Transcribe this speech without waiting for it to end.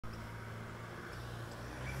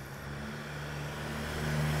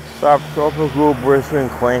Subtropical Brisbane,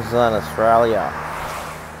 Queensland, Australia.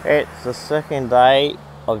 It's the second day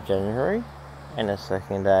of January and the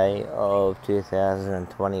second day of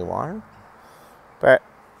 2021. But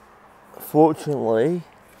fortunately,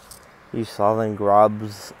 you southern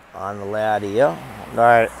grubs aren't allowed here.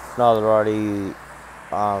 No, neither are you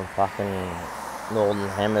fucking northern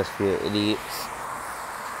hemisphere idiots.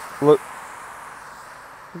 Look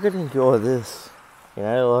at enjoy this. You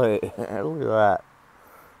know, like, look at that.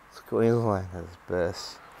 It's Queenslander's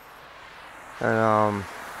best. And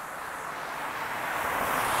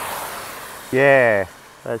yeah,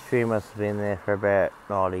 that tree must have been there for about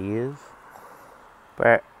 90 years.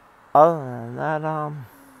 But other than that, I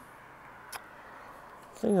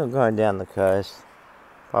think I'm going down the coast.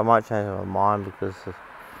 I might change my mind because the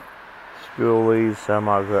school leaves, so I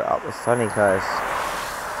might go up the sunny coast.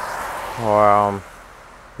 Or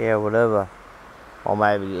yeah, whatever. Or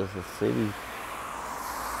maybe just a city.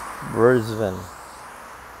 Brisbane.